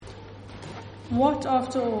What,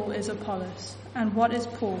 after all, is Apollos, and what is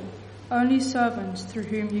Paul? Only servants through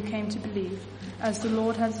whom you came to believe, as the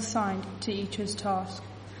Lord has assigned to each his task.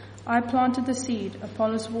 I planted the seed,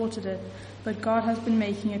 Apollos watered it, but God has been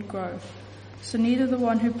making it grow. So neither the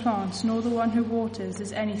one who plants nor the one who waters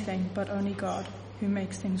is anything, but only God, who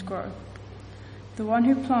makes things grow. The one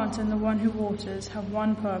who plants and the one who waters have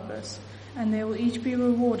one purpose, and they will each be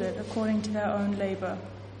rewarded according to their own labor.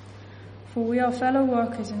 For we are fellow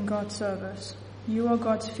workers in God's service. You are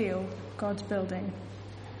God's field, God's building.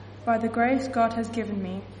 By the grace God has given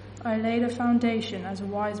me, I laid a foundation as a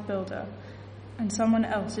wise builder, and someone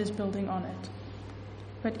else is building on it.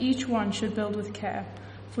 But each one should build with care,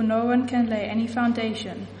 for no one can lay any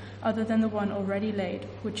foundation other than the one already laid,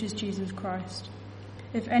 which is Jesus Christ.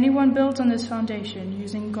 If anyone builds on this foundation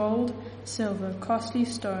using gold, silver, costly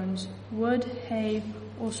stones, wood, hay,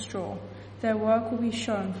 or straw, their work will be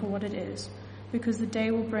shown for what it is, because the day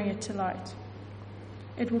will bring it to light.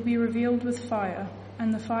 It will be revealed with fire,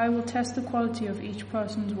 and the fire will test the quality of each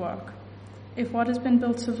person's work. If what has been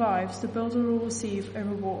built survives, the builder will receive a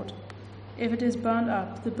reward. If it is burned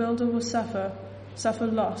up, the builder will suffer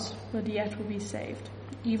loss, but yet will be saved,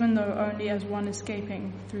 even though only as one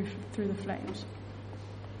escaping through the flames.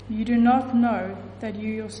 You do not know that you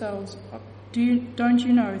yourselves don't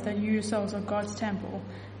you know that you yourselves are God's temple,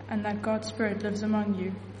 and that God's Spirit lives among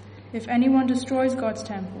you? If anyone destroys God's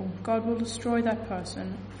temple, God will destroy that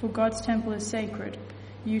person, for God's temple is sacred.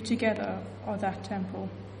 You together are that temple.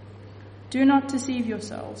 Do not deceive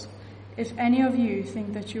yourselves. If any of you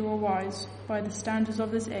think that you are wise by the standards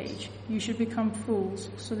of this age, you should become fools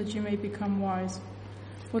so that you may become wise.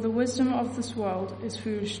 For the wisdom of this world is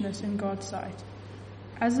foolishness in God's sight.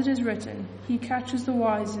 As it is written, he catches the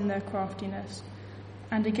wise in their craftiness.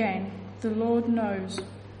 And again, the Lord knows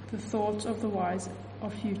the thoughts of the wise are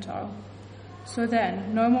futile. So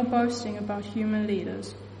then, no more boasting about human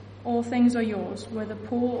leaders. All things are yours, whether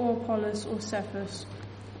Paul or Apollos or Cephas,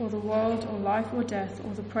 or the world or life or death,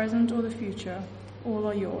 or the present or the future, all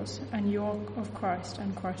are yours, and you are of Christ,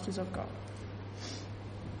 and Christ is of God.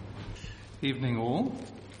 Evening all.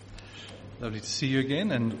 Lovely to see you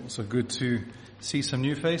again, and also good to see some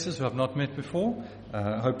new faces who I've not met before.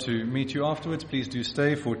 Hope to meet you afterwards. Please do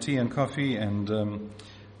stay for tea and coffee, and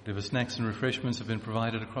whatever snacks and refreshments have been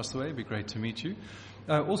provided across the way. It'd be great to meet you.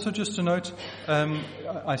 Also, just to note,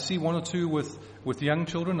 I see one or two with young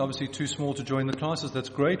children, obviously too small to join the classes. That's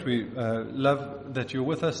great. We love that you're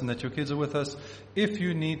with us and that your kids are with us. If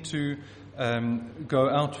you need to go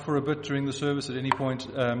out for a bit during the service at any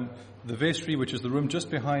point, the vestry, which is the room just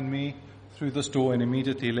behind me, through this door and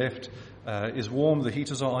immediately left, is warm. The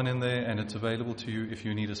heaters are on in there, and it's available to you if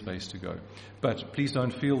you need a space to go. But please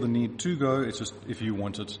don't feel the need to go. It's just if you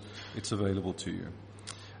want it, it's available to you.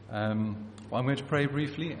 I'm going to pray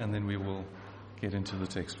briefly, and then we will get into the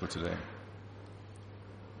text for today.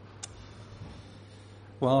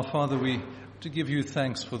 Well, our Father, we to give you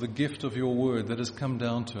thanks for the gift of your word that has come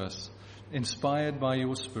down to us, inspired by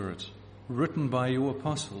your Spirit, written by your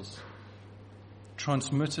apostles,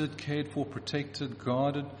 transmitted, cared for, protected,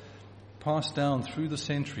 guarded, passed down through the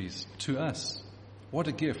centuries to us. What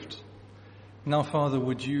a gift. Now, Father,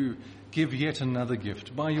 would you give yet another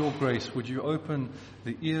gift? By your grace, would you open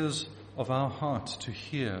the ears of our hearts to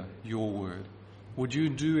hear your word? Would you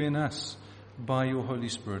do in us, by your Holy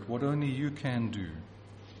Spirit, what only you can do?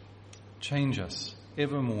 Change us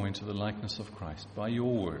evermore into the likeness of Christ by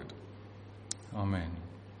your word. Amen.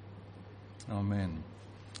 Amen.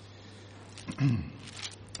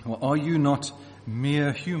 Well, are you not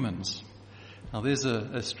mere humans? Now, there's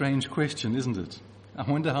a strange question, isn't it? I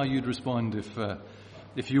wonder how you'd respond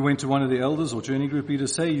if you went to one of the elders or journey group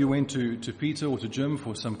leaders, say you went to Peter or to Jim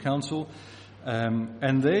for some counsel,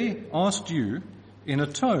 and they asked you in a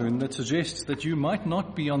tone that suggests that you might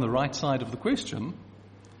not be on the right side of the question,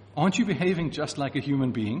 aren't you behaving just like a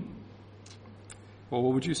human being? Well,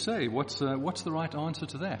 what would you say? What's the right answer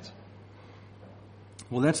to that?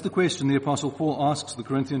 Well, that's the question the Apostle Paul asks the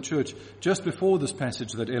Corinthian church just before this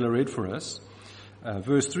passage that Ella read for us.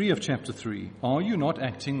 Verse 3 of chapter 3, are you not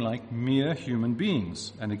acting like mere human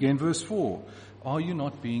beings? And again, verse 4, are you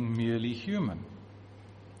not being merely human?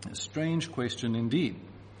 A strange question indeed.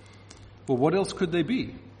 Well, what else could they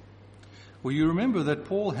be? Well, you remember that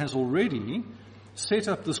Paul has already set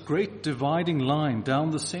up this great dividing line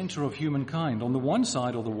down the center of humankind. On the one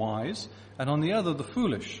side are the wise, and on the other the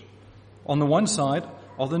foolish. On the one side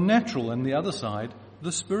are the natural, and the other side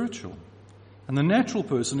the spiritual. And the natural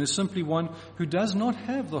person is simply one who does not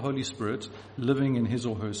have the Holy Spirit living in his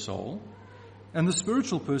or her soul. And the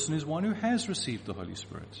spiritual person is one who has received the Holy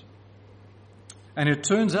Spirit. And it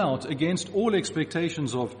turns out, against all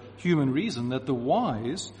expectations of human reason, that the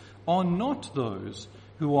wise are not those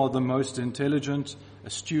who are the most intelligent,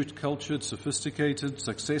 astute, cultured, sophisticated,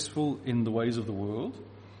 successful in the ways of the world.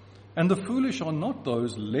 And the foolish are not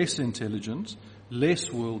those less intelligent,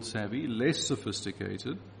 less world savvy, less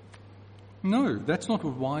sophisticated. No, that's not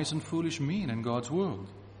what wise and foolish mean in God's world.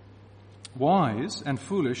 Wise and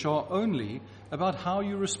foolish are only about how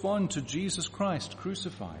you respond to Jesus Christ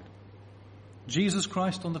crucified. Jesus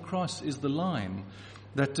Christ on the cross is the line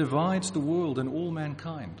that divides the world and all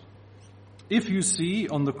mankind. If you see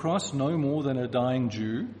on the cross no more than a dying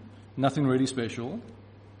Jew, nothing really special,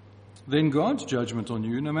 then God's judgment on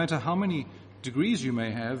you, no matter how many degrees you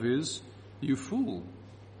may have, is, you fool.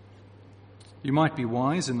 You might be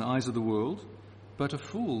wise in the eyes of the world, but a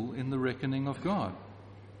fool in the reckoning of God.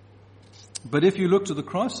 But if you look to the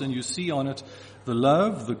cross and you see on it the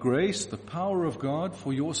love, the grace, the power of God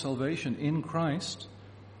for your salvation in Christ,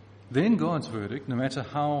 then God's verdict, no matter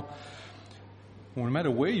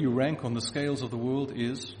where you rank on the scales of the world,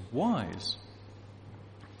 is wise.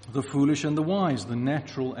 The foolish and the wise, the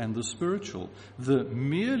natural and the spiritual, the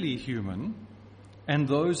merely human and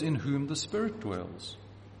those in whom the Spirit dwells.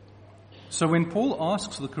 So when Paul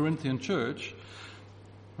asks the Corinthian church,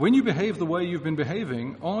 when you behave the way you've been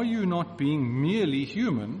behaving, are you not being merely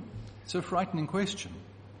human? It's a frightening question.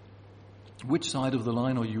 Which side of the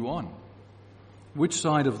line are you on? Which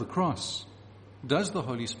side of the cross? Does the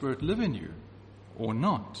Holy Spirit live in you or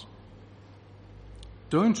not?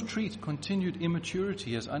 Don't treat continued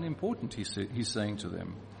immaturity as unimportant, he's saying to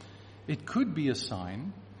them. It could be a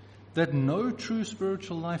sign that no true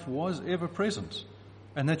spiritual life was ever present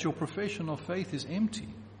and that your profession of faith is empty.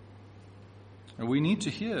 And we need to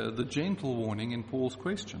hear the gentle warning in Paul's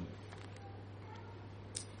question.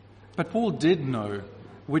 But Paul did know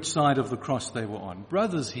which side of the cross they were on.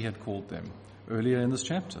 Brothers, he had called them earlier in this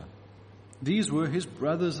chapter. These were his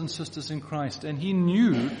brothers and sisters in Christ, and he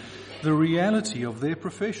knew the reality of their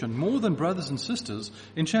profession. More than brothers and sisters,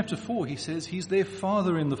 in chapter 4 he says he's their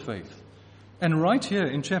father in the faith. And right here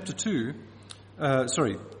in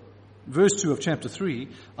verse 2 of chapter 3,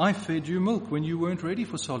 I fed you milk when you weren't ready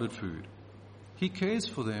for solid food. He cares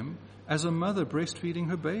for them as a mother breastfeeding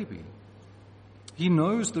her baby. He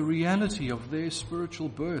knows the reality of their spiritual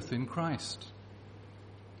birth in Christ.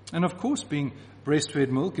 And of course, being breastfed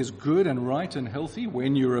milk is good and right and healthy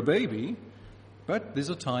when you're a baby, but there's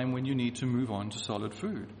a time when you need to move on to solid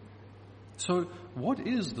food. So what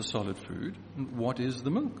is the solid food and what is the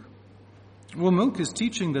milk? Well, milk is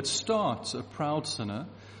teaching that starts a proud sinner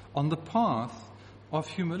on the path of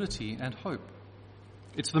humility and hope.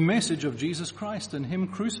 It's the message of Jesus Christ and Him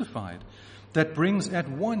crucified that brings at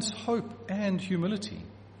once hope and humility.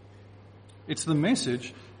 It's the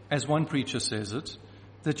message, as one preacher says it,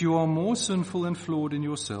 that you are more sinful and flawed in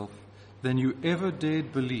yourself than you ever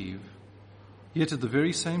dared believe, yet at the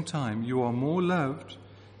very same time you are more loved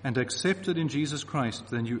and accepted in Jesus Christ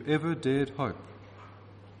than you ever dared hope.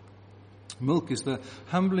 Milk is the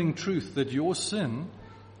humbling truth that your sin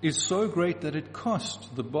is so great that it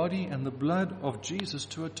cost the body and the blood of Jesus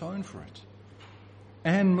to atone for it.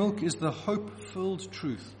 And milk is the hope-filled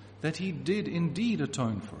truth that He did indeed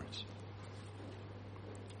atone for it.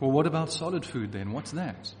 Well, what about solid food then? What's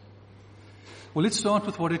that? Well, let's start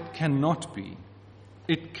with what it cannot be.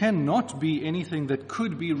 It cannot be anything that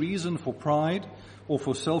could be reason for pride or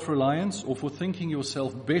for self-reliance or for thinking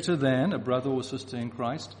yourself better than a brother or sister in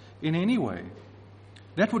Christ in any way.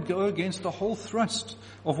 That would go against the whole thrust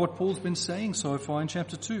of what Paul's been saying so far in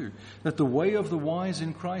chapter 2, that the way of the wise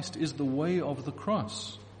in Christ is the way of the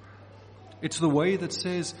cross. It's the way that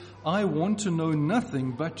says, I want to know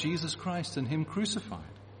nothing but Jesus Christ and Him crucified.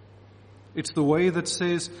 It's the way that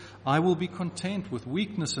says, I will be content with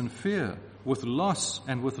weakness and fear, with loss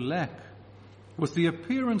and with lack, with the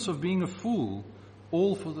appearance of being a fool,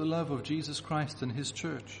 all for the love of Jesus Christ and His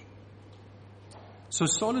church. So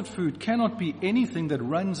solid food cannot be anything that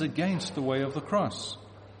runs against the way of the cross.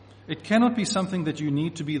 It cannot be something that you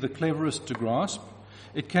need to be the cleverest to grasp.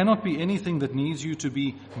 It cannot be anything that needs you to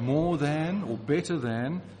be more than or better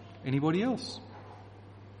than anybody else.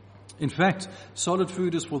 In fact, solid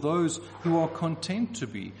food is for those who are content to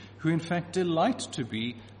be, who in fact delight to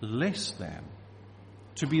be less than,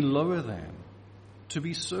 to be lower than, to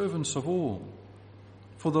be servants of all.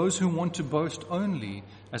 For those who want to boast only,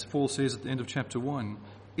 as Paul says at the end of chapter 1,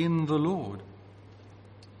 in the Lord.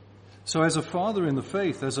 So as a father in the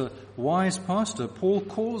faith, as a wise pastor, Paul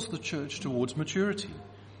calls the church towards maturity.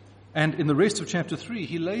 And in the rest of chapter 3,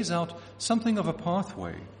 he lays out something of a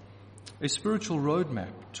pathway, a spiritual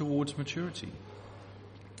roadmap towards maturity.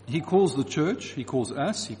 He calls the church, he calls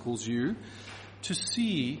us, he calls you, to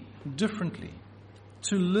see differently,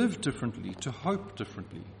 to live differently, to hope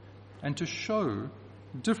differently, and to show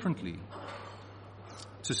differently.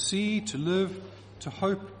 To see, to live, to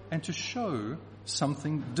hope, and to show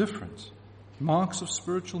something different. Marks of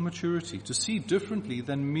spiritual maturity. To see differently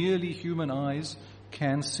than merely human eyes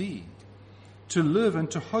can see. To live and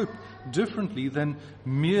to hope differently than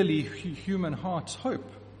merely human hearts hope.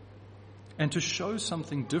 And to show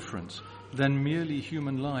something different than merely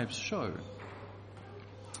human lives show.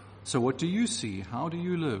 So what do you see? How do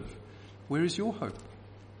you live? Where is your hope?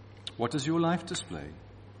 What does your life display?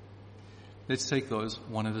 Let's take those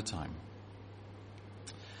one at a time.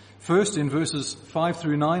 First, in verses 5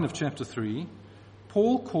 through 9 of chapter 3,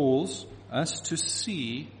 Paul calls us to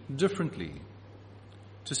see differently,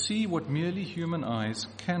 to see what merely human eyes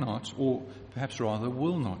cannot, or perhaps rather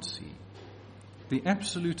will not see, the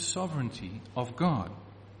absolute sovereignty of God.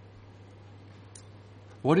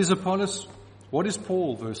 What is Apollos? What is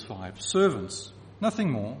Paul, verse 5? Servants,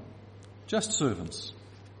 nothing more, just servants.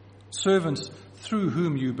 Servants through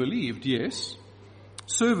whom you believed, yes.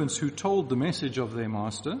 Servants who told the message of their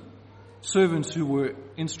master. Servants who were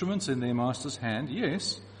instruments in their master's hand,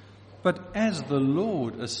 yes. But as the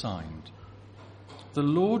Lord assigned. The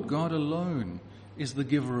Lord God alone is the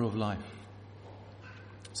giver of life.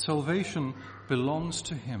 Salvation belongs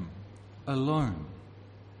to Him alone.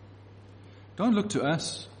 Don't look to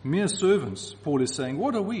us, mere servants, Paul is saying.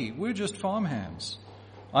 What are we? We're just farmhands.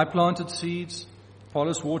 I planted seeds,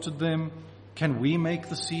 Apollos watered them. Can we make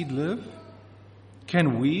the seed live?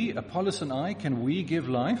 Can we, Apollos and I, can we give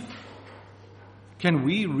life? Can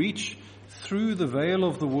we reach through the veil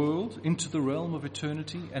of the world into the realm of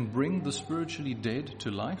eternity and bring the spiritually dead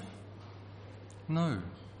to life? No.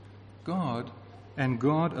 God and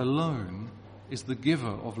God alone is the giver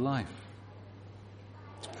of life.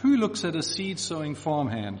 Who looks at a seed-sowing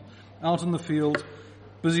farmhand out in the field,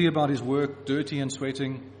 busy about his work, dirty and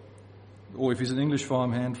sweating, or if he's an English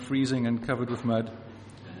farmhand, freezing and covered with mud,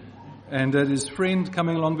 and at his friend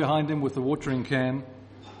coming along behind him with the watering can,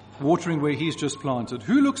 watering where he's just planted?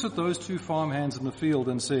 Who looks at those two farmhands in the field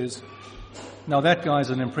and says, now that guy's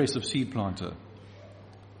an impressive seed planter?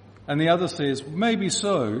 And the other says, maybe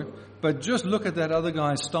so, but just look at that other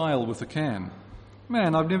guy's style with the can.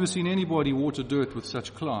 Man, I've never seen anybody water dirt with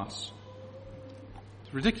such class.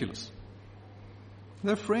 It's ridiculous.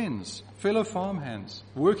 They're friends, fellow farmhands,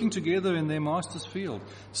 working together in their master's field,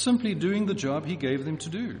 simply doing the job he gave them to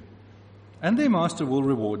do. And their master will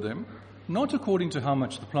reward them, not according to how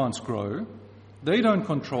much the plants grow. They don't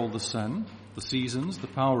control the sun, the seasons, the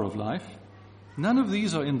power of life. None of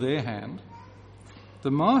these are in their hand.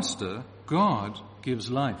 The master, God, gives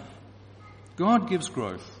life. God gives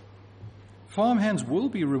growth. Farmhands will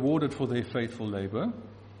be rewarded for their faithful labor,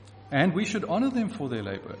 and we should honor them for their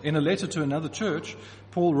labor. In a letter to another church,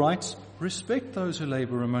 Paul writes, respect those who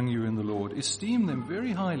labor among you in the Lord. Esteem them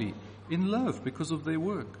very highly in love because of their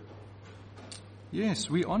work. Yes,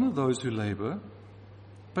 we honor those who labor,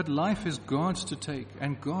 but life is God's to take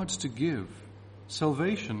and God's to give.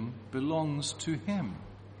 Salvation belongs to Him.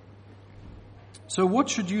 So what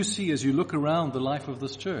should you see as you look around the life of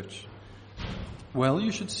this church? Well,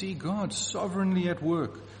 you should see God sovereignly at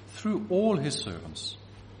work through all His servants,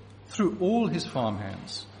 through all His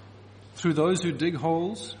farmhands, through those who dig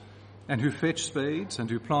holes and who fetch spades and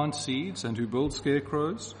who plant seeds and who build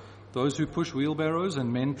scarecrows, those who push wheelbarrows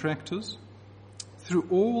and mend tractors, through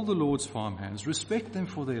all the Lord's farmhands. Respect them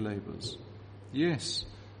for their labors. Yes,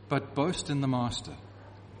 but boast in the Master,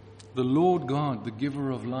 the Lord God, the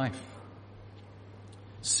giver of life.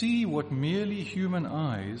 See what merely human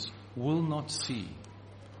eyes will not see.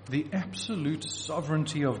 The absolute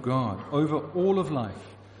sovereignty of God over all of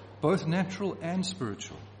life, both natural and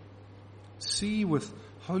spiritual. See with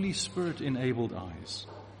Holy Spirit-enabled eyes,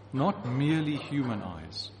 not merely human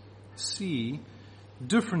eyes. See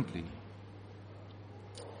differently.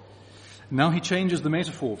 Now he changes the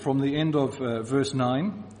metaphor from the end of verse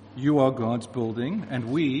 9. You are God's building, and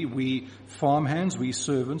we farmhands, we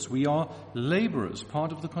servants, we are laborers,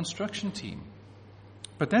 part of the construction team.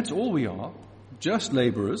 But that's all we are, just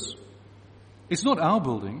laborers. It's not our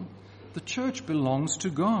building. The church belongs to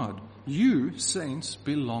God. You, saints,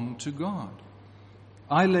 belong to God.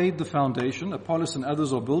 I laid the foundation, Apollos and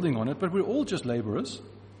others are building on it, but we're all just laborers.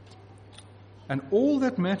 And all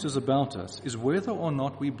that matters about us is whether or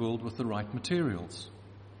not we build with the right materials.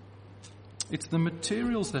 It's the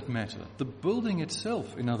materials that matter, the building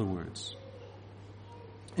itself, in other words.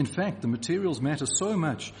 In fact, the materials matter so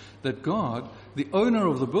much that God, the owner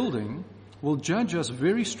of the building, will judge us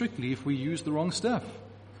very strictly if we use the wrong stuff.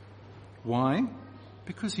 Why?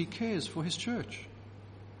 Because He cares for His church.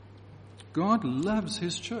 God loves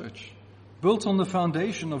his church, built on the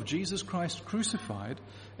foundation of Jesus Christ crucified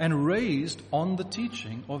and raised on the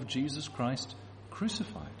teaching of Jesus Christ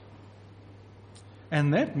crucified.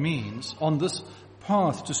 And that means, on this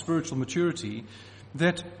path to spiritual maturity,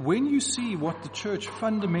 that when you see what the church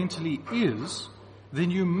fundamentally is, then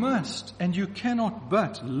you must and you cannot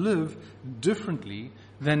but live differently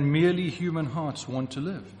than merely human hearts want to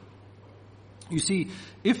live. You see,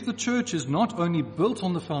 if the church is not only built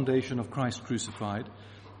on the foundation of Christ crucified,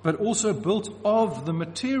 but also built of the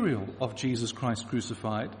material of Jesus Christ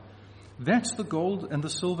crucified, that's the gold and the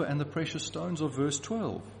silver and the precious stones of verse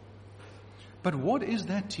 12. But what is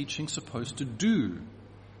that teaching supposed to do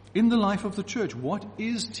in the life of the church? What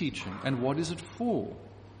is teaching and what is it for?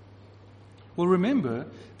 Well, remember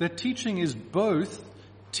that teaching is both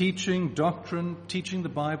teaching doctrine, teaching the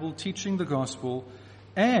Bible, teaching the gospel,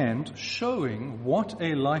 and showing what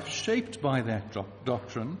a life shaped by that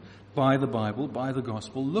doctrine, by the Bible, by the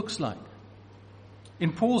gospel looks like.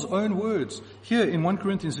 In Paul's own words, here in 1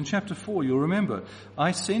 Corinthians in chapter 4, you'll remember,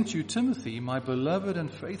 I sent you Timothy, my beloved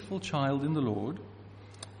and faithful child in the Lord,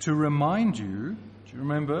 to remind you, do you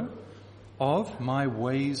remember, of my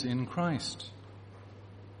ways in Christ.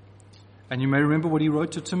 And you may remember what he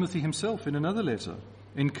wrote to Timothy himself in another letter,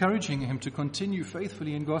 encouraging him to continue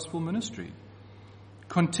faithfully in gospel ministry.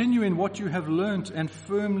 Continue in what you have learnt and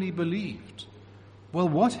firmly believed. Well,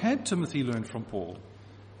 what had Timothy learned from Paul?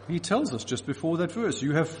 He tells us just before that verse,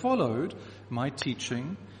 you have followed my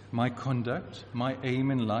teaching, my conduct, my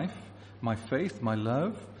aim in life, my faith, my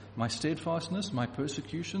love, my steadfastness, my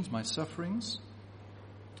persecutions, my sufferings,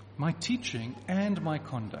 my teaching and my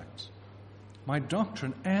conduct, my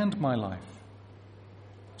doctrine and my life.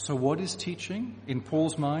 So what is teaching in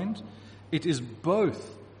Paul's mind? It is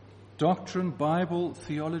both doctrine, Bible,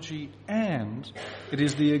 theology, and it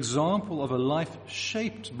is the example of a life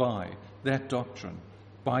shaped by that doctrine,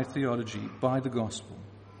 by theology, by the gospel.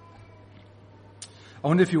 I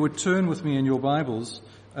wonder if you would turn with me in your Bibles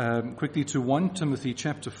quickly to 1 Timothy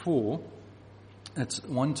chapter 4. That's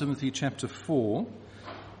 1 Timothy chapter 4.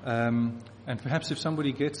 And perhaps if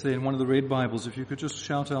somebody gets there in one of the red Bibles, if you could just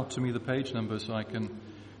shout out to me the page number so I can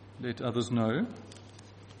let others know.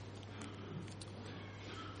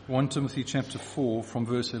 1 Timothy chapter 4 from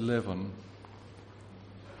verse 11.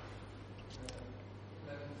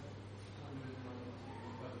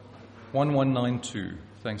 "1192.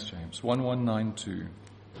 Thanks, James. 1192.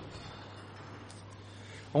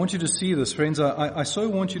 I want you to see this, friends. I so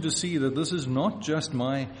want you to see that this is not just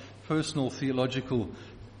my personal theological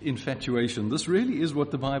infatuation. This really is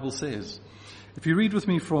what the Bible says. If you read with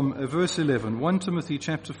me from verse 11, 1 Timothy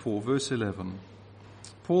chapter 4, verse 11.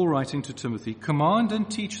 Paul writing to Timothy, command and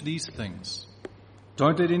teach these things.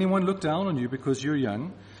 Don't let anyone look down on you because you're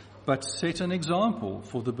young, but set an example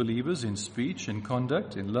for the believers in speech, in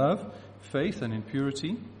conduct, in love, faith, and in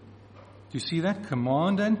purity. Do you see that?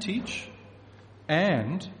 Command and teach,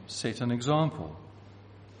 and set an example.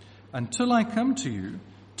 Until I come to you,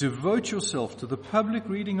 devote yourself to the public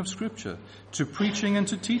reading of Scripture, to preaching and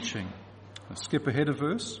to teaching. Let's skip ahead a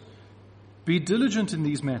verse. Be diligent in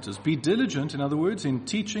these matters. Be diligent, in other words, in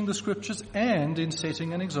teaching the Scriptures and in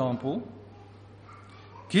setting an example.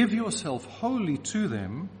 Give yourself wholly to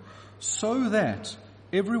them so that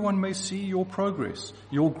everyone may see your progress,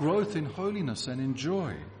 your growth in holiness and in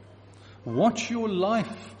joy. Watch your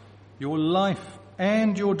life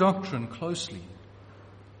and your doctrine closely.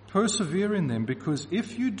 Persevere in them, because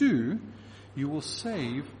if you do, you will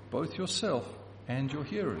save both yourself and your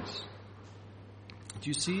hearers. Do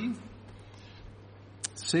you see?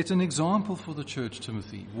 Set an example for the church,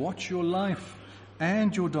 Timothy. Watch your life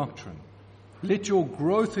and your doctrine. Let your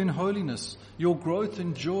growth in holiness, your growth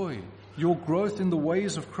in joy, your growth in the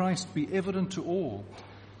ways of Christ be evident to all.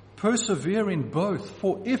 Persevere in both,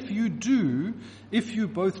 for if you do, if you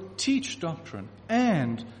both teach doctrine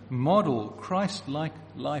and model Christ-like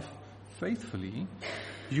life faithfully,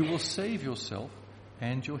 you will save yourself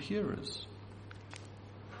and your hearers.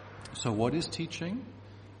 So what is teaching?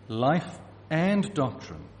 Life and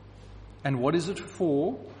doctrine. And what is it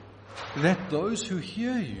for? That those who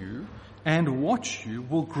hear you and watch you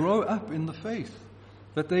will grow up in the faith,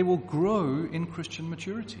 that they will grow in Christian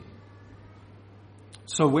maturity.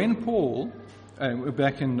 So when Paul, we're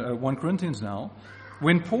back in 1 Corinthians now,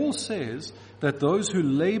 when Paul says that those who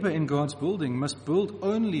labor in God's building must build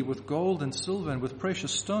only with gold and silver and with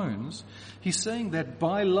precious stones, he's saying that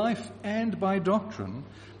by life and by doctrine,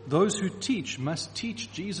 those who teach must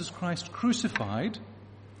teach Jesus Christ crucified,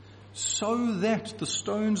 so that the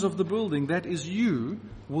stones of the building, that is you,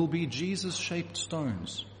 will be Jesus-shaped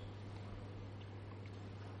stones.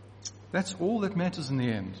 That's all that matters in the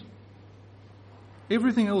end.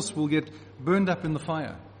 Everything else will get burned up in the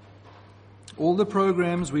fire. All the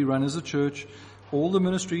programs we run as a church, all the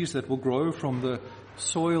ministries that will grow from the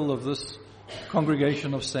soil of this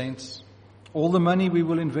congregation of saints, all the money we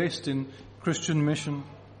will invest in Christian mission,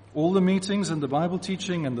 all the meetings and the Bible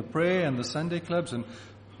teaching and the prayer and the Sunday clubs, and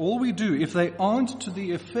all we do, if they aren't to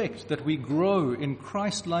the effect that we grow in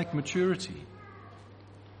Christ-like maturity,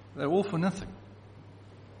 they're all for nothing.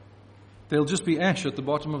 They'll just be ash at the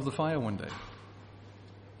bottom of the fire one day.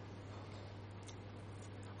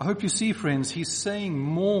 I hope you see, friends, he's saying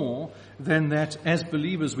more than that as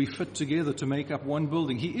believers we fit together to make up one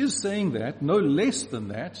building. He is saying that, no less than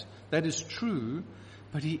that. That is true,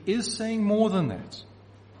 but he is saying more than that.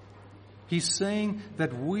 He's saying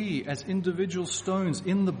that we, as individual stones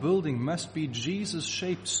in the building, must be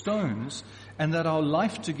Jesus-shaped stones, and that our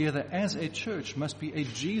life together as a church must be a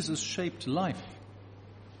Jesus-shaped life.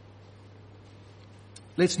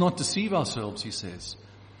 Let's not deceive ourselves, he says.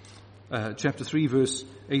 Chapter 3, verse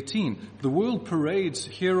 18. The world parades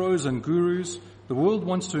heroes and gurus. The world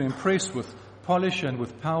wants to impress with polish and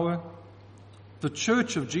with power. The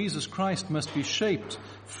church of Jesus Christ must be shaped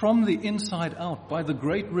from the inside out by the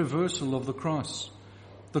great reversal of the cross.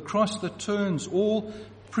 The cross that turns all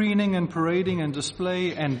preening and parading and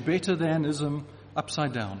display and better-thanism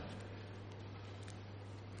upside down.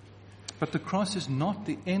 But the cross is not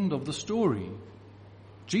the end of the story.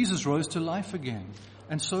 Jesus rose to life again.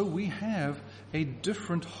 And so we have a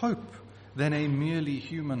different hope than a merely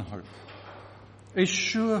human hope. A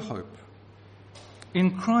sure hope.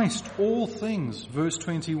 In Christ, all things, verse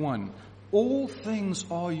 21, all things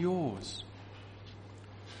are yours.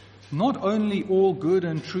 Not only all good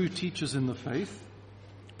and true teachers in the faith,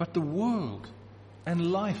 but the world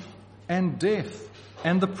and life and death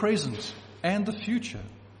and the present and the future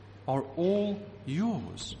are all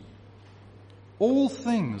yours. All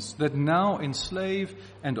things that now enslave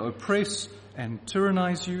and oppress and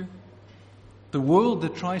tyrannize you, the world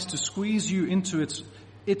that tries to squeeze you into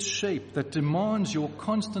its shape, that demands your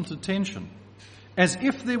constant attention, as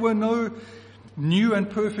if there were no new and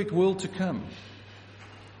perfect world to come.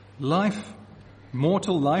 Life,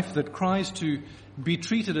 mortal life that cries to be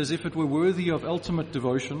treated as if it were worthy of ultimate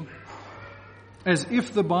devotion, as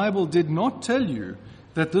if the Bible did not tell you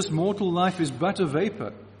that this mortal life is but a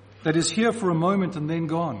vapor, that is here for a moment and then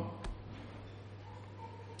gone.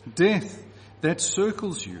 Death that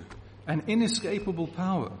circles you, an inescapable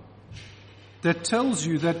power, that tells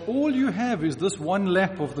you that all you have is this one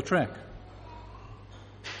lap of the track.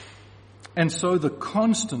 And so the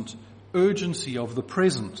constant urgency of the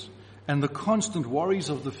present and the constant worries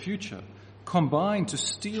of the future combine to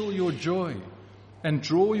steal your joy and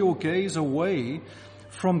draw your gaze away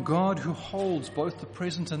from God who holds both the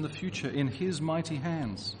present and the future in his mighty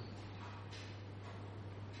hands.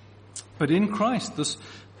 But in Christ, this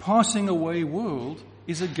passing away world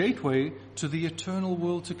is a gateway to the eternal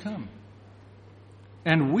world to come.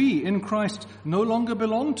 And we in Christ no longer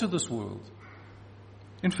belong to this world.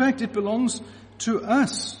 In fact, it belongs to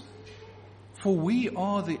us, for we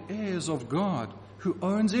are the heirs of God who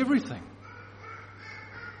owns everything.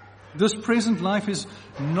 This present life is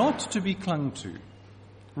not to be clung to.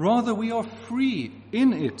 Rather, we are free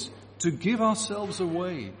in it to give ourselves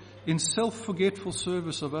away in self-forgetful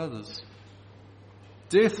service of others.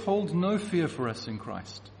 Death holds no fear for us in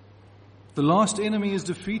Christ. The last enemy is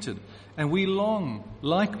defeated, and we long,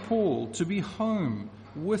 like Paul, to be home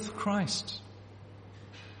with Christ.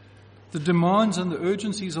 The demands and the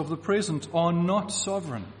urgencies of the present are not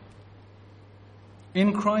sovereign.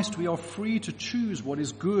 In Christ, we are free to choose what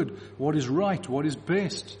is good, what is right, what is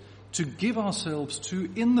best, to give ourselves to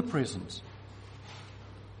in the present.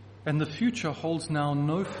 And the future holds now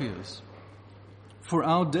no fears. For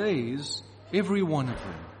our days, every one of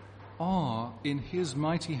them, are in his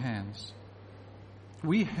mighty hands.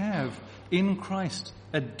 We have in Christ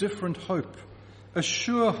a different hope, a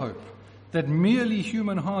sure hope that merely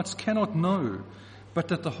human hearts cannot know, but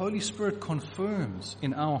that the Holy Spirit confirms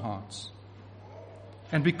in our hearts.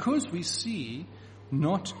 And because we see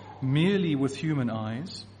not merely with human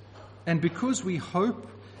eyes, and because we hope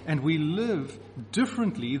and we live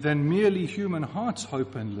differently than merely human hearts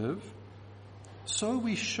hope and live, so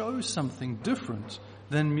we show something different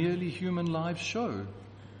than merely human lives show.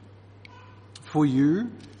 For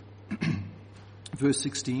you, verse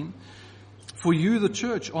 16, for you, the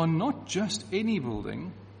church, are not just any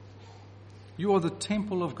building. You are the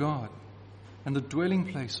temple of God and the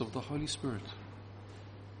dwelling place of the Holy Spirit.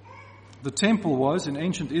 The temple was, in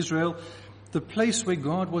ancient Israel, the place where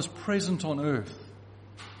God was present on earth.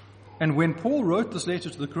 And when Paul wrote this letter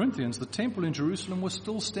to the Corinthians, the temple in Jerusalem was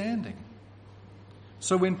still standing.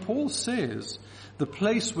 So when Paul says the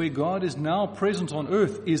place where God is now present on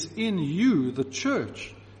earth is in you, the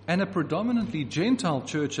church, and a predominantly Gentile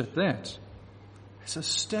church at that, it's a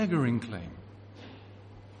staggering claim.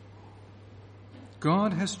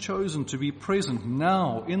 God has chosen to be present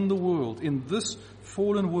now in the world, in this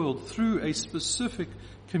fallen world, through a specific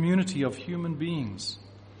community of human beings.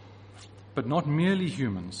 But not merely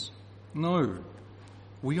humans. No,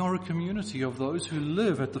 we are a community of those who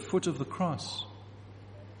live at the foot of the cross.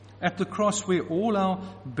 At the cross where all our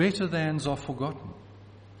better-thans are forgotten.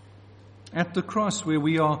 At the cross where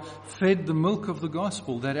we are fed the milk of the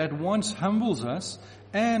gospel that at once humbles us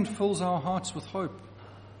and fills our hearts with hope.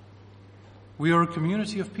 We are a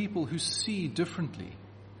community of people who see differently,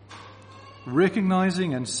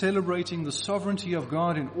 recognizing and celebrating the sovereignty of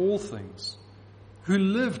God in all things, who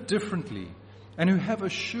live differently and who have a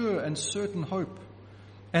sure and certain hope,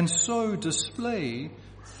 and so display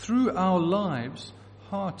through our lives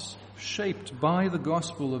hearts shaped by the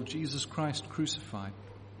gospel of Jesus Christ crucified.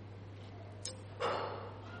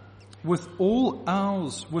 With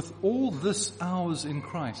all this ours in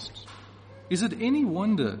Christ, is it any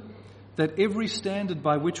wonder that every standard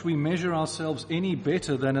by which we measure ourselves any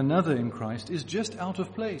better than another in Christ is just out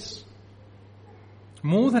of place?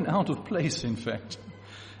 More than out of place, in fact.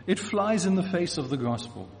 It flies in the face of the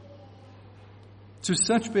gospel. To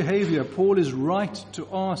such behavior, Paul is right to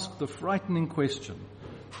ask the frightening question,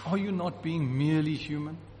 are you not being merely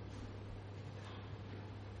human?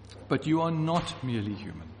 But you are not merely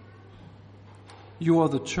human. You are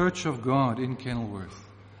the church of God in Kenilworth,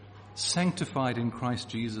 sanctified in Christ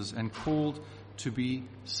Jesus and called to be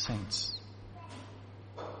saints.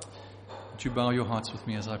 Would you bow your hearts with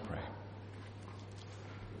me as I pray?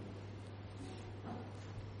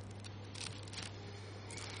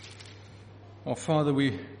 Oh, Father,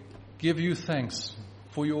 we give you thanks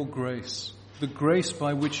for your grace, the grace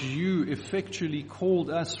by which you effectually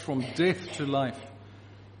called us from death to life.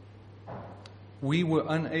 We were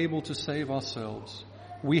unable to save ourselves.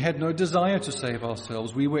 We had no desire to save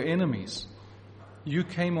ourselves. We were enemies. You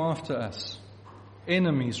came after us,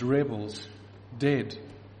 enemies, rebels, dead,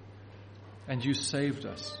 and you saved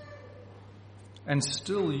us. And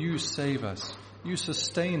still you save us. You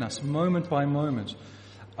sustain us moment by moment.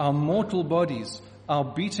 Our mortal bodies, our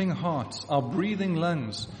beating hearts, our breathing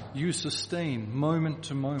lungs, you sustain moment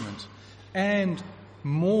to moment. And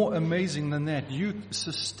more amazing than that, you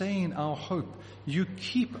sustain our hope. You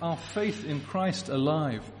keep our faith in Christ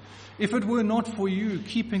alive. If it were not for you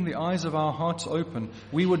keeping the eyes of our hearts open,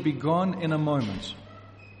 we would be gone in a moment.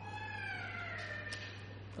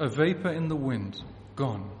 A vapor in the wind,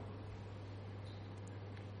 gone.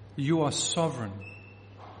 You are sovereign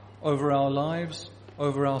over our lives,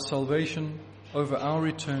 over our salvation, over our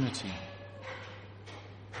eternity.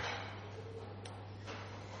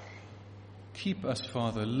 Keep us,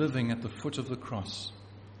 Father, living at the foot of the cross,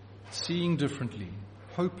 seeing differently,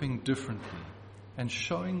 hoping differently, and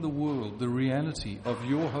showing the world the reality of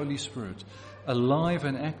your Holy Spirit, alive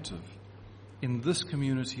and active in this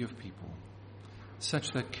community of people,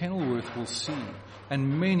 such that Kenilworth will see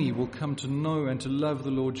and many will come to know and to love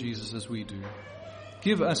the Lord Jesus as we do.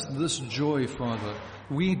 Give us this joy, Father.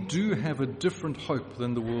 We do have a different hope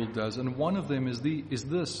than the world does, and one of them is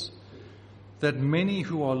this, that many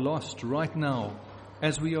who are lost right now,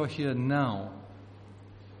 as we are here now,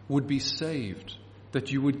 would be saved,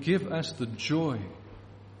 that you would give us the joy.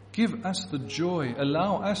 Give us the joy.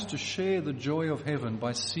 Allow us to share the joy of heaven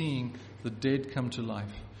by seeing the dead come to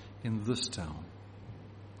life in this town.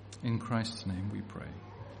 In Christ's name we pray.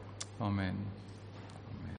 Amen.